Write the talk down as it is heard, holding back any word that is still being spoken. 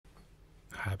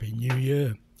Happy New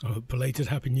Year. Oh, belated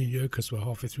Happy New Year because we're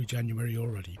halfway through January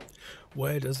already.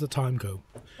 Where does the time go?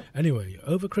 Anyway,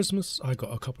 over Christmas I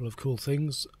got a couple of cool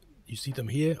things. You see them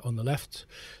here on the left.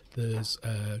 There's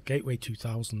a Gateway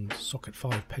 2000 Socket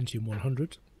 5 Pentium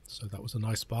 100. So that was a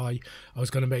nice buy. I was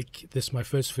going to make this my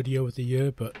first video of the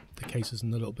year, but the case is in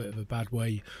a little bit of a bad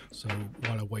way. So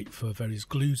while I wait for various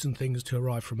glues and things to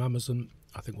arrive from Amazon,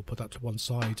 I think we'll put that to one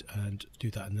side and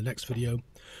do that in the next video.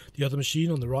 The other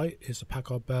machine on the right is a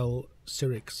Packard Bell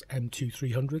Cyrix MII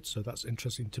 300. So that's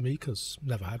interesting to me because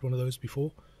never had one of those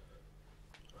before.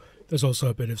 There's also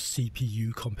a bit of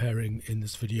CPU comparing in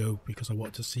this video because I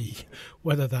want to see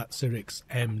whether that Cyrix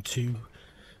M2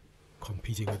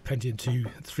 competing with Pentium II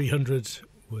 300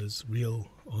 was real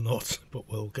or not, but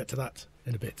we'll get to that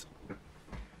in a bit.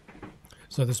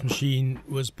 So this machine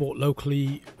was bought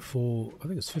locally for, I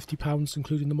think it's £50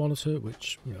 including the monitor,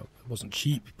 which, you know, it wasn't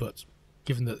cheap, but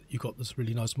given that you got this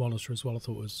really nice monitor as well, I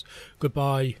thought it was a good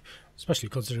buy, especially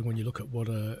considering when you look at what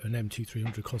an M2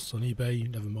 300 costs on eBay,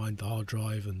 never mind the hard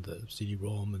drive and the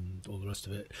CD-ROM and all the rest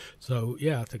of it. So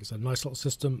yeah, I think it's a nice little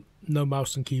system. No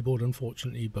mouse and keyboard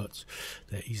unfortunately, but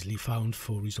they're easily found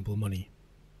for reasonable money.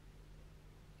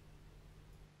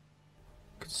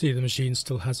 You can see the machine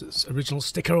still has its original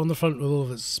sticker on the front with all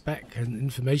of its spec and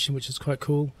information, which is quite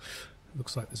cool.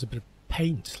 Looks like there's a bit of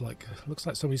paint, looks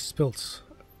like somebody spilt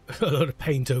a lot of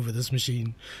paint over this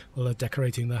machine while they're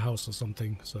decorating their house or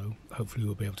something, so hopefully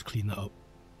we'll be able to clean that up.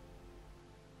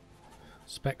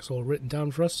 Specs all written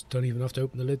down for us, don't even have to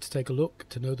open the lid to take a look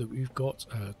to know that we've got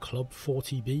Club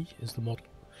 40B is the model,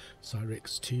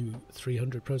 Cyrix II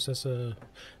 300 processor,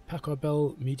 Packard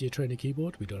Bell Media Trainer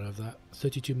keyboard, we don't have that,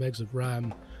 32 megs of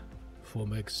RAM, 4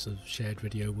 megs of shared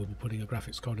video, we'll be putting a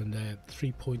graphics card in there,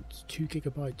 3.2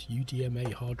 gigabyte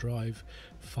UDMA hard drive,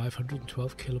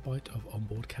 512 kilobyte of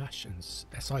onboard cache and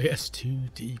SIS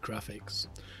 2D graphics.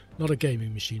 Not a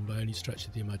gaming machine by any stretch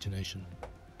of the imagination.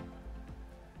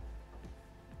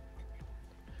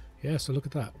 Yeah, so look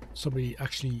at that. Somebody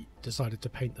actually decided to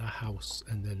paint their house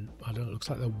and then, I don't know, it looks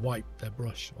like they wiped their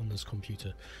brush on this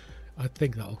computer. I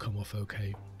think that'll come off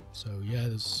okay. So yeah,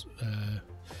 there's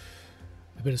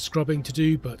a bit of scrubbing to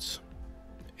do, but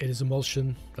it is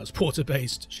emulsion, that's porter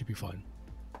based, should be fine.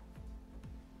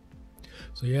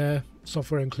 So yeah,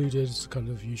 software included, it's the kind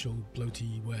of usual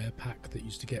bloatyware pack that you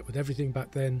used to get with everything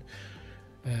back then.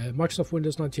 Microsoft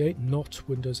Windows 98, not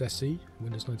Windows SE,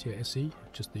 Windows 98 SE,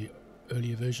 just the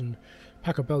earlier version.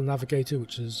 Packard Bell Navigator,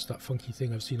 which is that funky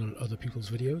thing I've seen on other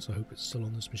people's videos, I hope it's still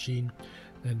on this machine.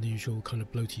 Then the usual kind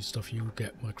of bloaty stuff you'll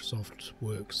get, Microsoft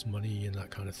Works, Money and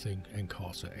that kind of thing,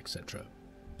 Encarta, etc.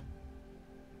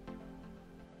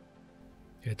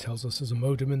 It tells us there's a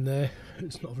modem in there,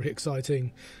 it's not very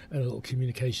exciting, and a little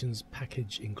communications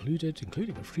package included,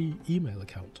 including a free email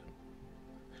account.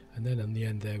 And then in the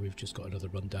end there we've just got another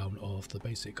rundown of the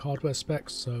basic hardware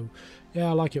specs, so yeah,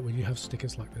 I like it when you have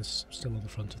stickers like this still on the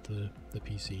front of the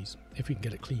PCs, if we can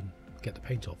get it clean, get the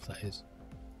paint off that is.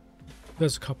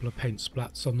 There's a couple of paint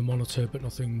splats on the monitor but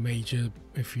nothing major.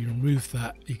 If you remove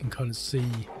that you can kind of see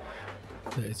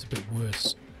that it's a bit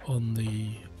worse on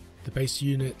the base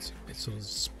unit, it sort of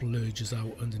splurges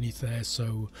out underneath there,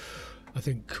 so I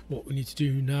think what we need to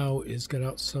do now is get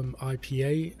out some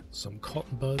IPA, some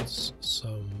cotton buds,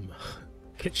 some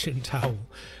kitchen towel,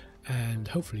 and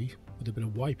hopefully with a bit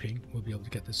of wiping we'll be able to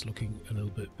get this looking a little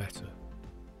bit better.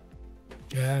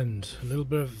 And a little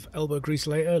bit of elbow grease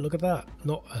later, look at that,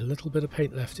 not a little bit of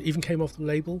paint left. It even came off the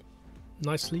label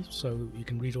nicely, so you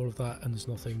can read all of that and there's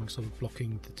nothing sort of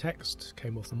blocking the text.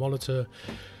 Came off the monitor.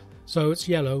 So it's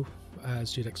yellow,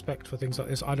 as you'd expect for things like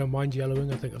this. I don't mind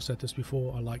yellowing, I think I've said this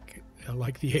before. I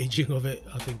like the aging of it.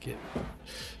 I think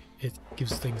it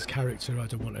gives things character. I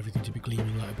don't want everything to be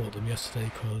gleaming like I bought them yesterday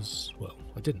because, well,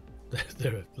 I didn't.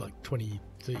 They're like 20,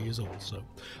 30 years old, so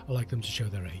I like them to show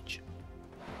their age.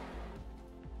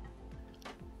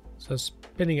 So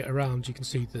spinning it around, you can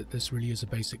see that this really is a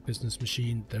basic business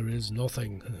machine. There is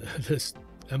nothing. There's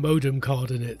a modem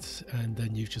card in it, and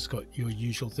then you've just got your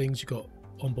usual things. You've got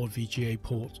onboard VGA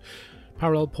port,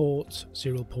 parallel port,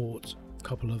 serial port, a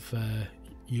couple of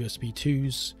USB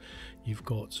 2s, you've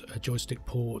got a joystick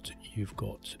port, you've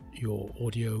got your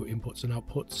audio inputs and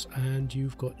outputs, and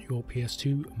you've got your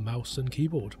PS2 mouse and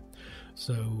keyboard.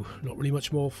 So not really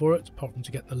much more for it apart from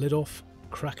to get the lid off,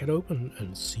 crack it open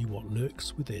and see what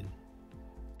lurks within.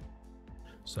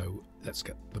 So let's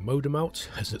get the modem out,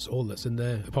 as it's all that's in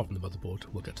there, apart from the motherboard.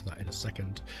 We'll get to that in a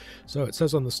second. So it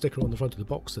says on the sticker on the front of the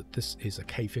box that this is a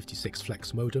K56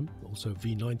 Flex modem, also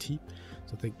V90.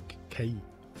 So I think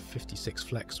K56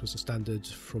 Flex was a standard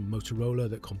from Motorola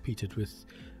that competed with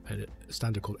a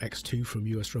standard called X2 from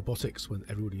US Robotics when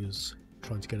everybody was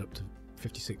trying to get up to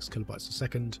 56 kilobytes a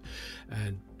second,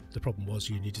 and the problem was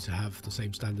you needed to have the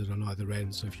same standard on either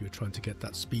end. So if you were trying to get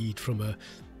that speed from a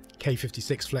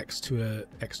K56 Flex to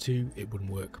a X2, it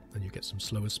wouldn't work, and you get some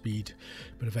slower speed.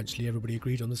 But eventually everybody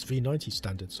agreed on this V90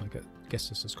 standard, so I guess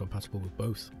this is compatible with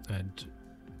both, and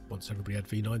once everybody had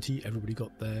V90, everybody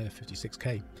got their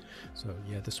 56K. So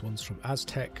yeah, this one's from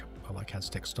Aztec. I like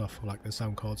Aztec stuff. I like their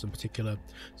sound cards in particular,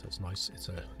 so it's nice. It's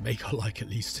a make I like, at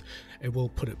least. It will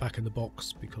put it back in the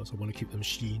box because I want to keep the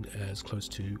machine as close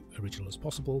to original as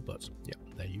possible, but yeah,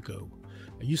 there you go.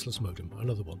 A useless modem,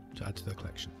 another one to add to the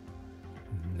collection.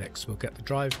 Next we'll get the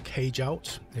drive cage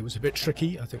out. It was a bit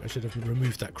tricky. I think I should have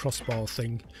removed that crossbar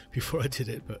thing before I did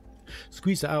it, but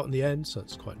squeezed it out in the end, so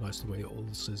it's quite nice the way all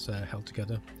this is held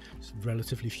together. It's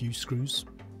relatively few screws.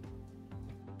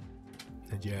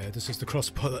 And yeah, this is the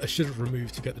crossbar that I should have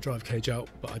removed to get the drive cage out,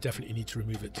 but I definitely need to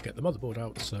remove it to get the motherboard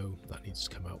out, so that needs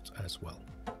to come out as well.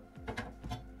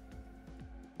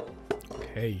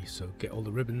 Okay, so get all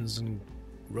the ribbons and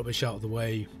rubbish out of the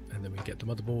way, and then we get the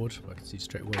motherboard. I can see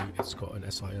straight away it's got an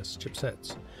SIS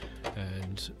chipset,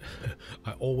 and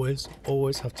I always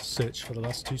have to search for the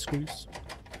last two screws,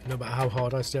 no matter how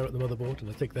hard I stare at the motherboard, and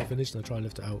I think they're finished and I try and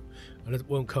lift it out, and it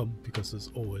won't come because there's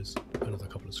always another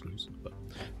couple of screws, but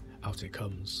out it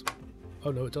comes.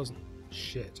 Oh no, it doesn't.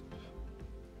 Shit.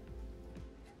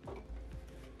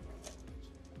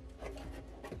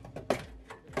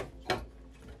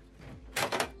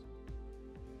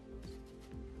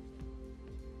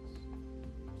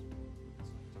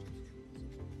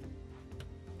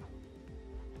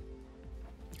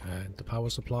 And the power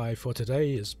supply for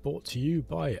today is brought to you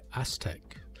by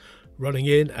Aztec, running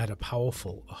in at a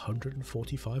powerful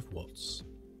 145 watts.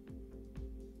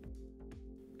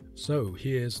 So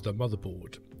here's the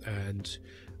motherboard, and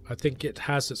I think it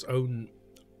has its own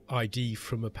ID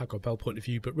from a Packard Bell point of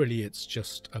view, but really it's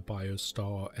just a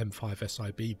BioStar M5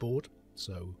 SIB board,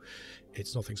 so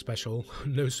it's nothing special.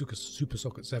 No Super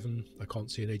Socket 7, I can't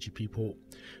see an AGP port,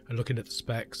 and looking at the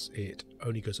specs, it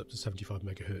only goes up to 75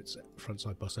 megahertz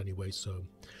frontside bus anyway, so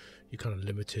you're kind of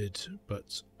limited.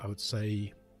 But I would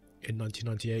say in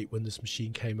 1998, when this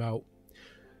machine came out,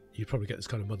 you'd probably get this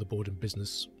kind of motherboard in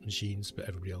business machines, but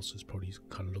everybody else was probably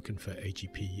kind of looking for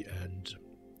AGP and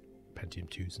Pentium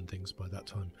IIs and things by that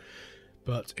time.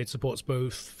 But it supports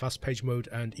both fast page mode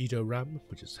and Edo RAM,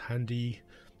 which is handy,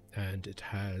 and it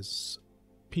has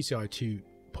PCI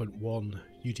 2.1,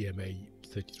 UDMA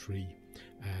 33,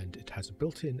 and it has a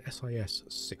built-in SIS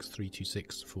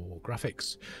 6326 for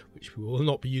graphics, which we will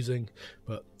not be using,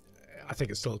 but I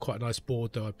think it's still quite a nice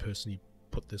board, though I personally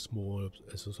put this more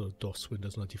as a sort of DOS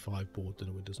Windows 95 board than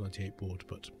a Windows 98 board,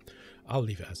 but I'll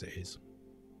leave it as it is.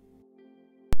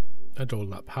 And all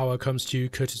that power comes to you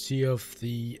courtesy of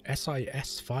the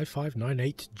SIS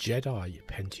 5598 Jedi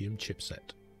Pentium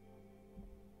chipset.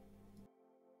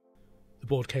 The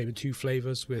board came in two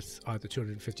flavours with either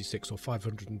 256 or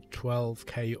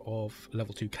 512k of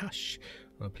level 2 cache.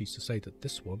 I'm pleased to say that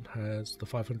this one has the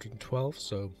 512,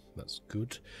 so that's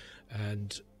good.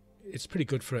 And it's pretty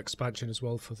good for expansion as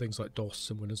well for things like DOS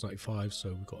and Windows 95, so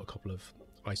we've got a couple of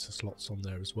ISA slots on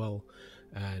there as well.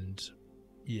 And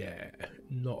yeah,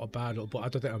 not a bad little, but I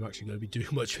don't think I'm actually going to be doing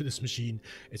much with this machine.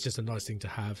 It's just a nice thing to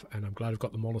have, and I'm glad I've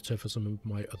got the monitor for some of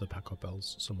my other Packard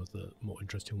Bells, some of the more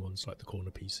interesting ones like the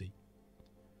corner PC.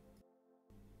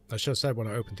 I should have said when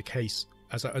I opened the case,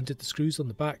 as I undid the screws on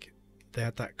the back, they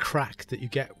had that crack that you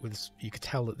get with, you could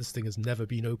tell that this thing has never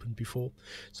been opened before.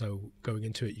 So going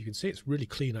into it, you can see it's really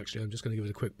clean actually. I'm just going to give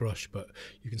it a quick brush, but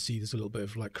you can see there's a little bit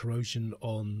of like corrosion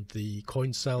on the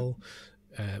coin cell.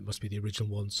 It must be the original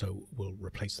one, so we'll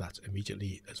replace that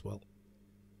immediately as well.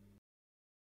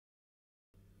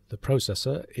 The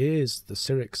processor is the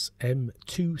Cyrix MII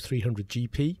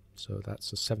 300GP, so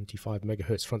that's a 75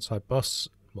 megahertz frontside bus.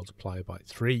 Multiply by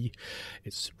 3.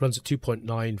 It runs at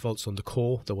 2.9 volts on the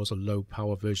core. There was a low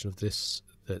power version of this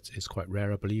that is quite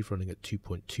rare, I believe, running at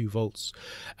 2.2 volts.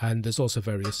 And there's also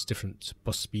various different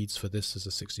bus speeds for this. There's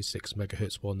a 66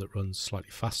 megahertz one that runs slightly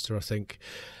faster, I think.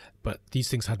 But these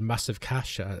things had massive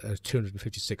cache, a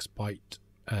 256 byte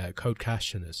code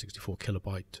cache and a 64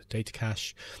 kilobyte data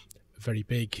cache. Very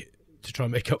big to try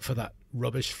and make up for that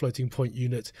rubbish floating point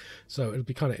unit, so it'll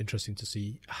be kind of interesting to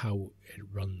see how it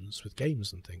runs with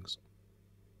games and things.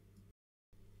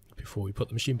 Before we put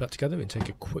the machine back together and take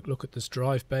a quick look at this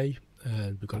drive bay,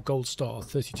 and we've got a Gold Star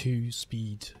 32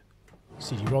 speed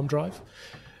CD-ROM drive.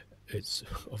 It's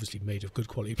obviously made of good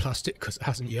quality plastic because it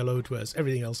hasn't yellowed, whereas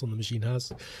everything else on the machine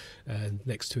has. And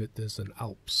next to it there's an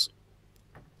Alps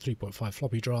 3.5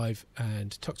 floppy drive,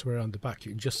 and tucked away around the back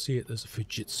you can just see it, there's a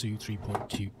Fujitsu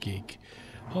 3.2 gig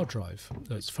hard drive.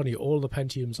 Now, it's funny, all the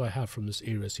Pentiums I have from this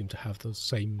era seem to have the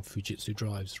same Fujitsu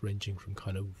drives, ranging from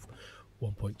kind of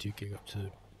 1.2 gig up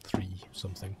to 3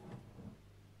 something.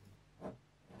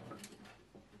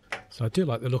 So I do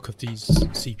like the look of these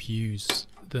CPUs.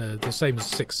 The same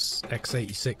as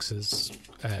 6x86s,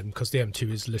 because the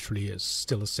M2 is literally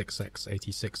still a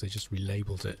 6x86. They just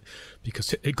relabeled it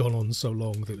because it had gone on so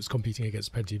long that it was competing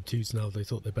against Pentium IIs. Now they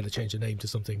thought they better change the name to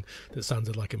something that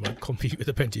sounded like it might compete with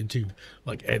the Pentium II,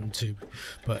 like M2.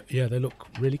 But yeah, they look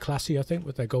really classy, I think,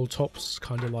 with their gold tops,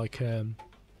 kind of like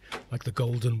the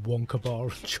golden Wonka bar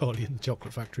in Charlie and the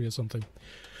Chocolate Factory or something.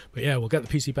 But yeah, we'll get the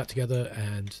PC back together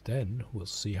and then we'll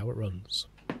see how it runs.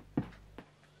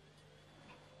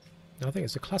 Now, I think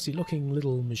it's a classy looking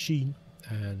little machine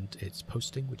and it's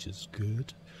posting, which is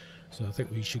good. So I think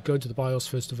we should go into the BIOS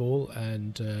first of all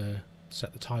and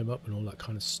set the time up and all that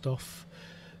kind of stuff.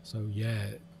 So yeah,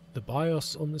 the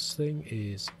BIOS on this thing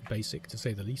is basic to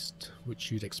say the least,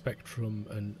 which you'd expect from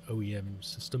an OEM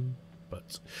system.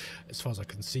 But as far as I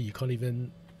can see, you can't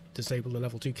even disable the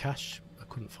level 2 cache. I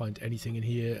couldn't find anything in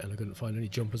here, and I couldn't find any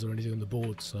jumpers or anything on the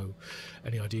board, so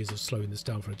any ideas of slowing this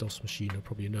down for a DOS machine are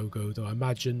probably a no-go, though I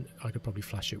imagine I could probably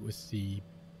flash it with the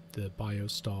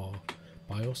BioStar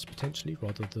BIOS potentially,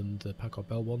 rather than the Packard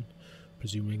Bell one,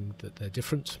 presuming that they're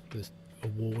different. The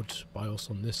award BIOS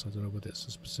on this, I don't know whether it's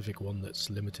a specific one that's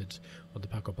limited on the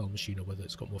Packard Bell machine or whether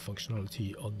it's got more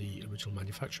functionality on the original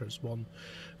manufacturer's one.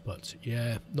 But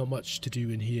yeah, not much to do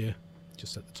in here.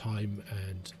 Just set the time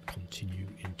and continue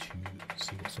into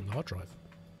see what's on the hard drive.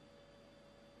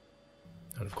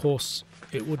 And of course,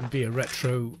 it wouldn't be a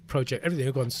retro project. Everything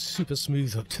had gone super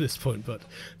smooth up to this point, but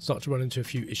started to run into a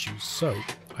few issues. So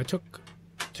I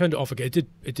turned it off again.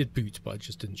 It did boot, but I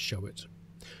just didn't show it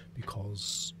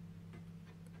because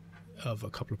of a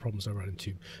couple of problems I ran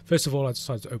into. First of all, I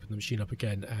decided to open the machine up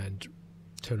again and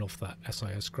turn off that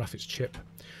SIS graphics chip.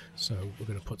 So we're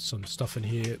going to put some stuff in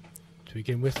here. To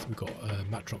begin with, we've got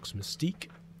Matrox Mystique,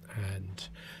 and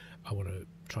I want to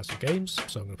try some games,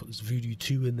 so I'm going to put this Voodoo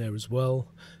 2 in there as well.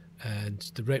 And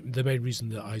the main reason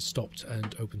that I stopped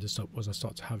and opened this up was I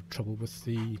started to have trouble with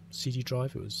the CD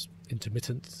drive. It was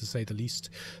intermittent, to say the least,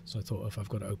 so I thought if I've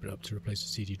got to open it up to replace the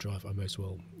CD drive, I may as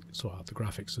well sort out the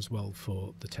graphics as well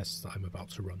for the tests that I'm about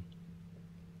to run.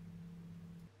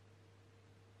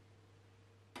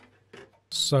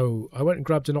 So I went and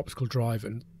grabbed an optical drive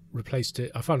and replaced it.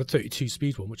 I found a 32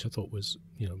 speed one, which I thought was,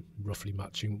 you know, roughly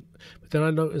matching. But then I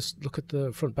noticed, look at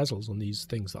the front bezels on these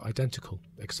things, they're identical,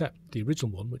 except the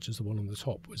original one, which is the one on the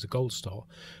top, is a gold star,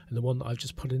 and the one that I've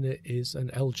just put in it is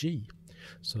an LG.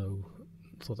 So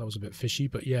I thought that was a bit fishy.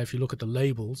 But yeah, if you look at the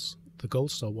labels, the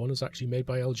gold star one is actually made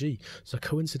by LG. So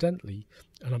coincidentally,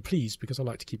 and I'm pleased because I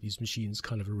like to keep these machines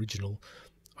kind of original,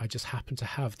 I just happen to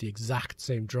have the exact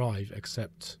same drive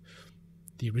except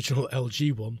the original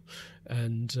LG one,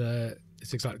 and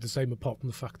it's exactly the same apart from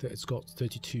the fact that it's got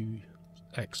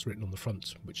 32X written on the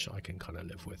front, which I can kind of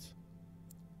live with.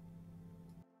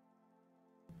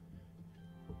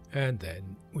 And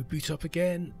then we boot up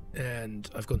again, and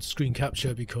I've gone to screen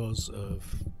capture because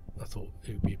I thought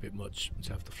it would be a bit much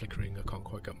to have the flickering. I can't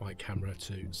quite get my camera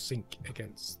to sync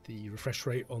against the refresh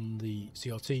rate on the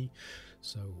CRT,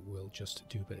 so we'll just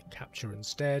do a bit of capture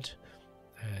instead,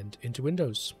 and into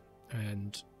Windows.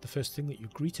 And the first thing that you're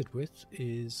greeted with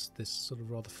is this sort of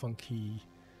rather funky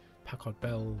Packard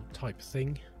Bell type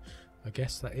thing. I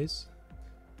guess that is.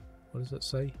 What does that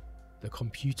say? The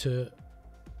computer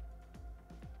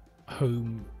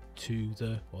home to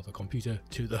the, or the computer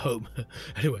to the home.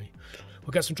 Anyway,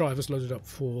 we'll get some drivers loaded up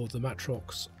for the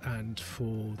Matrox and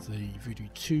for the Voodoo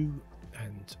 2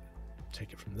 and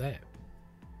take it from there.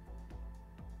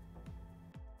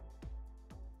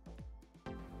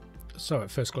 So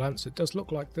at first glance, it does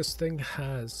look like this thing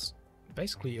has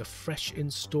basically a fresh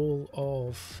install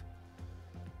of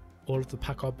all of the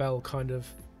Packard Bell kind of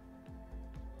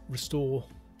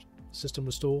system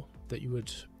restore that you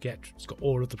would get. It's got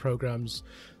all of the programs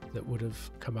that would have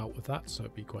come out with that, so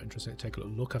it'd be quite interesting to take a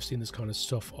little look. I've seen this kind of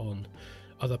stuff on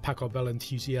other Packard Bell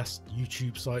enthusiast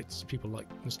YouTube sites, people like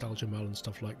Nostalgia Mel and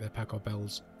stuff like their Packard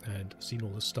Bells, and seen all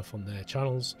this stuff on their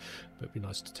channels, but it'd be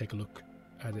nice to take a look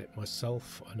at it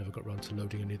myself. I never got around to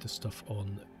loading any of this stuff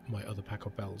on my other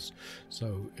Packard Bells.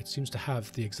 So it seems to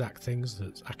have the exact things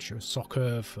that actual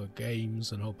soccer for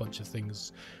games and a whole bunch of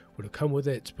things would have come with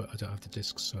it, but I don't have the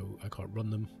discs, so I can't run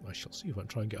them. I shall see if I can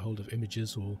try and get hold of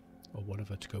images or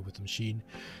whatever to go with the machine.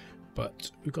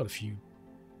 But we've got a few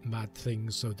mad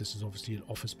things. So this is obviously an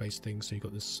office-based thing, so you've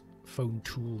got this phone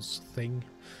tools thing,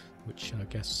 which I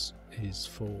guess is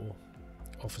for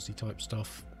officey type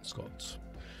stuff. It's got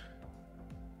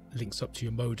links up to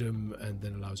your modem and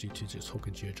then allows you to just hook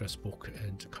into your address book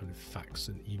and kind of fax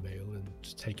and email and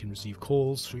take and receive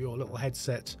calls through your little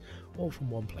headset, all from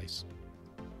one place.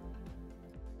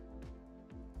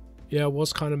 Yeah, I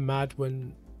was kind of mad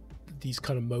when these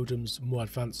kind of modems, more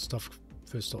advanced stuff,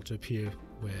 first started to appear,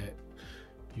 where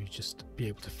you just be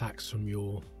able to fax from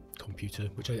your computer,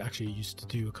 which I actually used to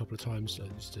do a couple of times.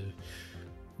 I used to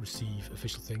receive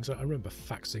official things. I remember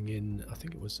faxing in, I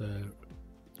think it was a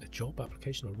job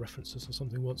application or references or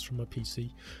something once from my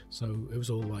PC. So it was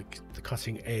all like the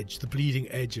cutting edge, the bleeding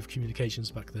edge of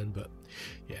communications back then, but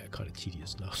yeah, kind of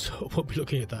tedious now, so I won't be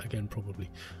looking at that again probably.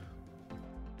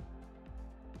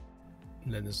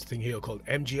 And then there's a thing here called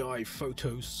MGI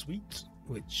Photo Suite,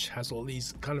 which has all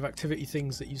these kind of activity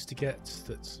things that you used to get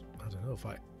that, I don't know if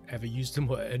I ever used them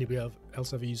or anybody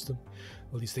else ever used them.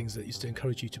 All these things that used to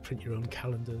encourage you to print your own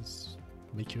calendars,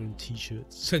 make your own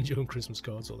t-shirts, send your own Christmas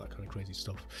cards, all that kind of crazy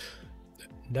stuff.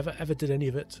 Never ever did any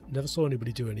of it, never saw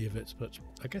anybody do any of it, but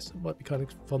I guess it might be kind of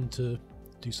fun to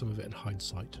do some of it in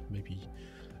hindsight. Maybe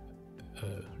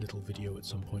a little video at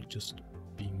some point, just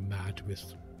being mad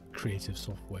with creative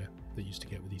software that you used to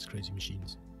get with these crazy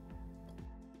machines.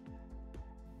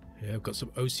 Yeah, I've got some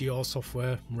OCR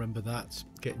software, remember that.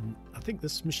 I think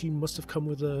this machine must have come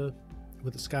with a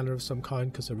scanner of some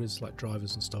kind, because there is like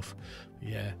drivers and stuff.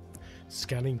 Yeah,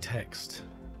 scanning text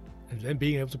and then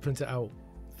being able to print it out,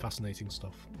 fascinating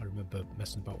stuff. I remember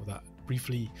messing about with that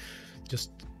briefly,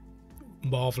 just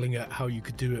marveling at how you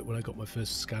could do it when I got my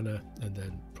first scanner, and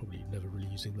then probably never really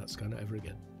using that scanner ever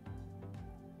again.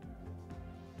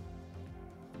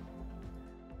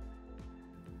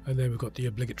 And then we've got the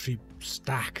obligatory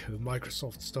stack of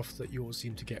Microsoft stuff that you all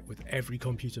seem to get with every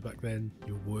computer back then.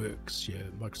 Your Works, your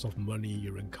Microsoft Money,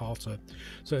 your Encarta.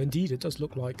 So indeed, it does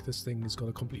look like this thing has got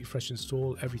a completely fresh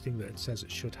install. Everything that it says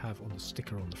it should have on the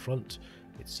sticker on the front,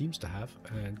 it seems to have,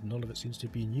 and none of it seems to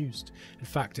have been used. In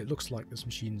fact, it looks like this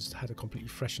machine's had a completely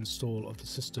fresh install of the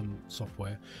system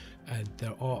software, and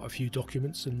there are a few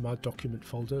documents in my document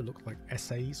folder, look like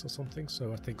essays or something.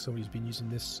 So I think somebody's been using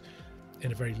this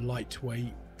in a very light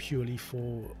way, purely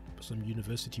for some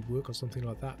university work or something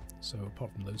like that. So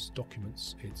apart from those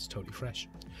documents, it's totally fresh.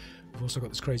 We've also got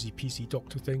this crazy PC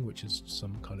Doctor thing, which is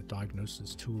some kind of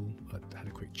diagnosis tool. I had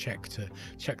a quick check to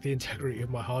check the integrity of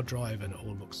my hard drive, and it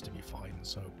all looks to be fine.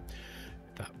 So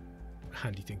that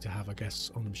handy thing to have, I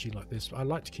guess, on a machine like this. I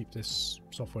like to keep this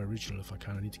software original if I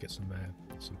can. I need to get some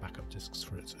backup disks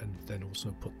for it, and then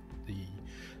also put the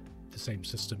same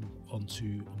system on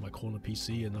my corner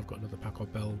PC, and I've got another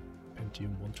Packard Bell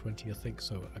Pentium 120, I think,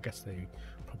 so I guess they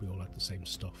probably all have the same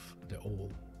stuff. They're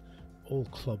all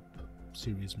club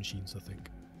series machines, I think.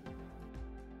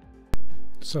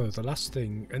 So the last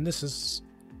thing, and this is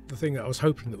the thing that I was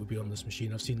hoping that would be on this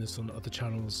machine, I've seen this on other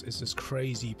channels, is this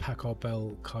crazy Packard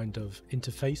Bell kind of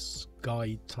interface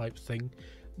guide type thing,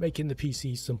 making the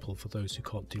PC simple for those who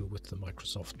can't deal with the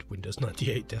Microsoft Windows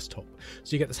 98 desktop.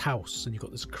 So you get this house, and you've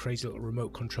got this crazy little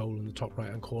remote control in the top right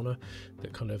hand corner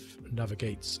that kind of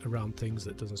navigates around things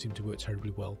that doesn't seem to work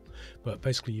terribly well. But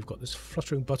basically you've got this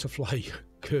fluttering butterfly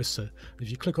cursor, and if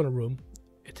you click on a room,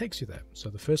 it takes you there. So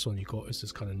the first one you got is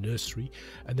this kind of nursery,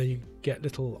 and then you get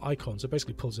little icons. It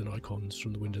basically pulls in icons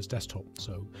from the Windows desktop,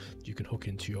 so you can hook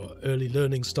into your early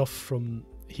learning stuff from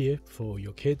here for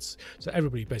your kids. So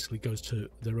everybody basically goes to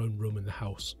their own room in the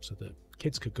house, so the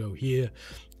kids could go here,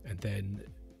 and then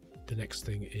the next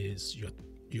thing is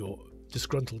your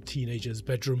disgruntled teenager's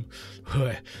bedroom,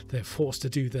 where they're forced to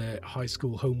do their high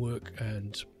school homework,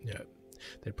 and yeah,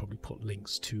 they'd probably put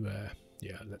links to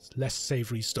less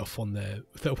savory stuff on their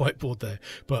whiteboard there,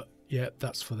 but yeah,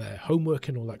 that's for their homework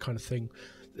and all that kind of thing.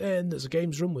 Then there's a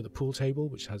games room with a pool table,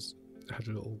 which had a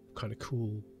little kind of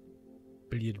cool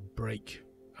billiard break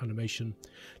animation.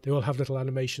 They all have little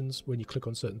animations when you click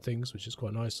on certain things, which is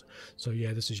quite nice. So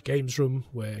yeah, this is your games room,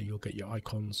 where you'll get your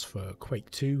icons for Quake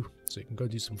 2, so you can go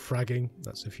do some fragging.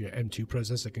 That's if your M2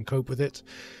 processor can cope with it.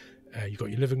 You've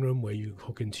got your living room, where you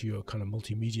hook into your kind of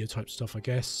multimedia type stuff, I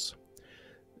guess.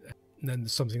 And then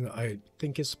there's something that I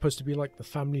think is supposed to be like the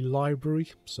family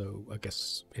library. So I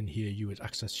guess in here you would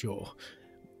access your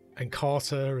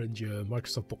Encarta and your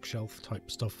Microsoft bookshelf type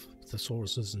stuff,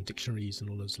 thesauruses and dictionaries and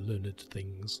all those learned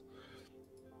things.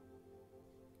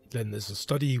 Then there's a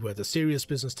study where the serious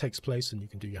business takes place, and you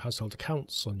can do your household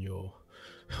accounts on your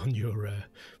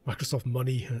Microsoft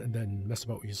Money, and then mess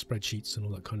about with your spreadsheets and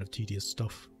all that kind of tedious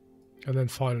stuff. And then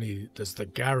finally there's the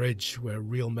garage, where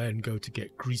real men go to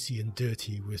get greasy and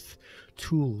dirty with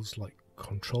tools like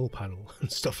control panel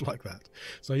and stuff like that.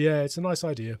 So yeah, it's a nice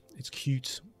idea. It's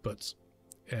cute, but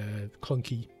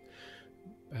clunky.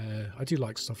 I do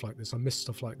like stuff like this. I miss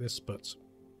stuff like this, but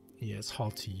yeah, it's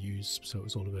hard to use, so it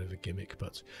was all a bit of a gimmick,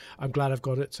 but I'm glad I've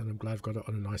got it, and I'm glad I've got it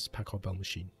on a nice Packard Bell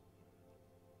machine.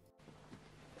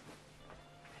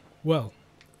 Well,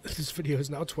 this video is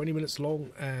now 20 minutes long,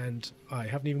 and I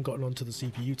haven't even gotten onto the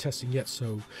CPU testing yet,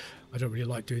 so I don't really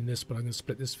like doing this, but I'm going to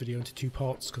split this video into 2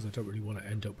 parts because I don't really want to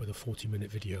end up with a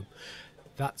 40-minute video.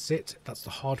 That's it. That's the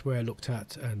hardware I looked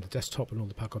at and the desktop and all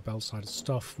the Packard Bell side of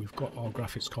stuff. We've got our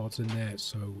graphics cards in there,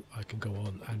 so I can go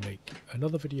on and make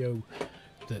another video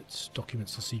that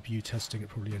documents the CPU testing.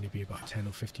 It'll probably only be about a 10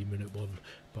 or 15 minute one,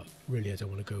 but really I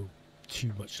don't want to go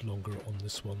too much longer on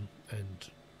this one and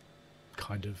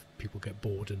kind of people get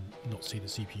bored and not see the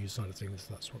CPU side of things.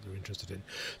 That's what they're interested in.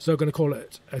 So I'm going to call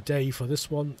it a day for this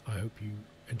one. I hope you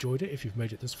enjoyed it if you've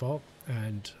made it this far,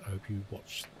 and I hope you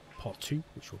watch part 2,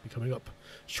 which will be coming up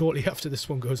shortly after this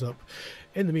one goes up.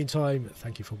 In the meantime,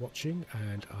 thank you for watching,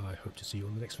 and I hope to see you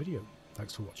on the next video.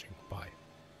 Thanks for watching. Bye.